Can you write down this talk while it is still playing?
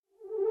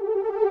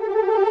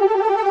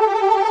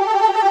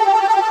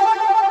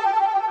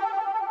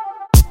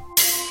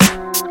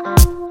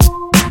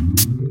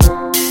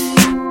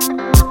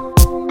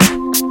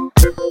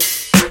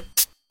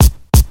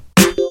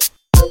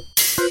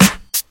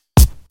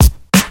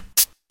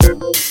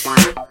Despise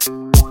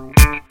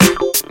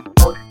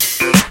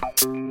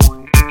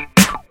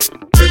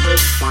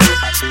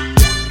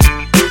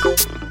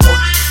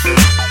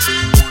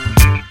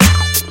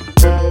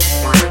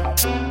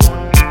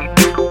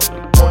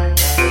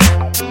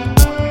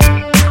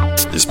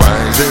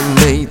the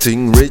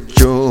mating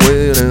ritual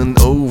with an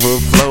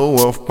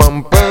overflow of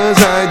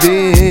pompous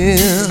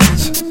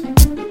ideas.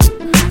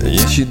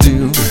 Yes, you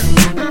do.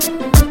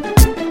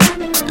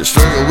 You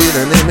struggle with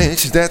an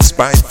image that's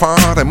by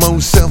far the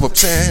most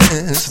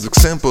self-obsessed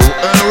example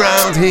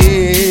around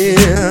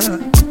here.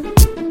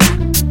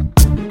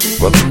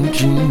 But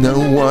don't you know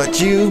what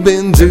you've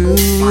been doing?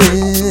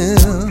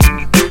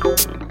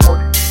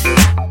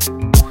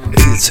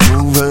 It's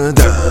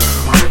overdone.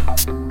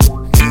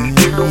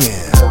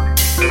 Yeah.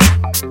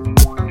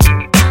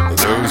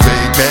 Those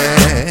big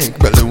bag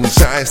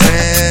balloon-sized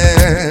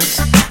hands,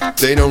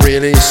 they don't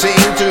really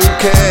seem to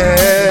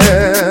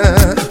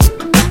care.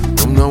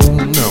 No,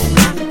 no.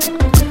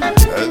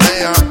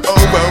 They are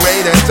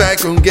overrated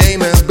tycoon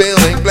gamers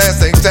building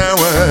plastic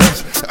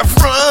towers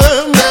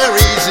from their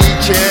easy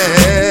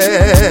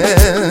chairs.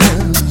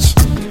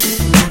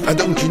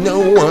 Don't you know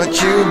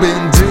what you've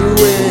been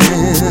doing?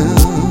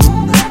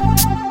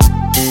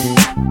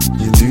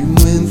 You're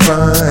doing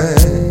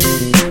fine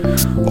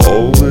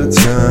all the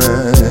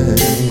time.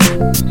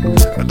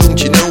 Don't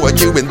you know what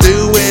you've been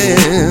doing?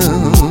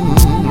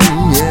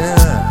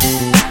 Yeah,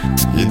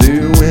 you're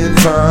doing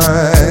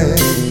fine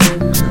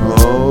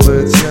all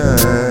the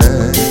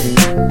time.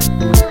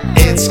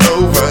 It's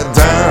overdone.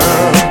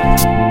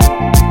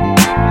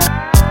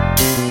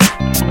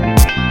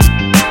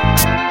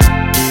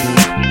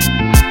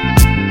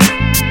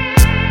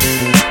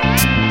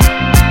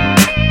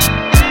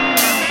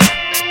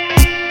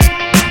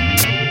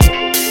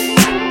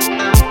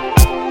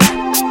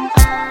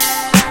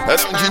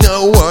 Don't you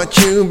know what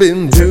you've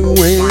been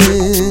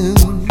doing?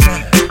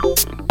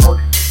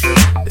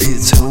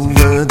 It's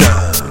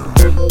overdone.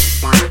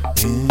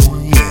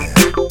 Yeah.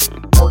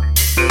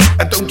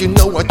 Don't you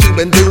know what you've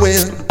been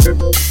doing?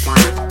 Doing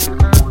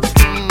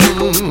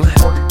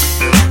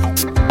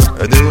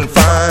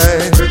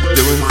fine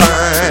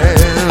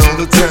all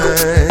the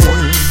time.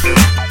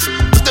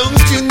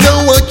 Don't you know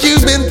what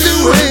you've been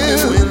doing?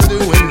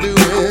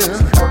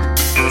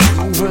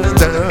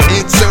 Overdone.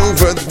 It's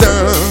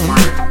overdone.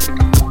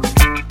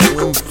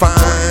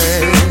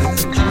 Fine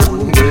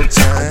all the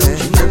time.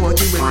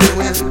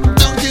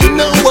 Don't you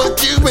know what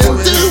you've been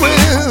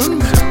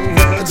doing?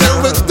 It's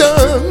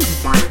overdone.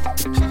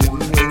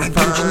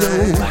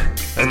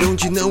 Don't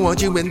you know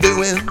what you've been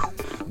doing?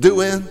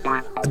 Don't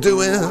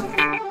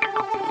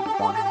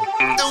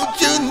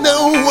you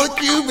know what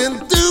you've been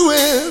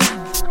doing?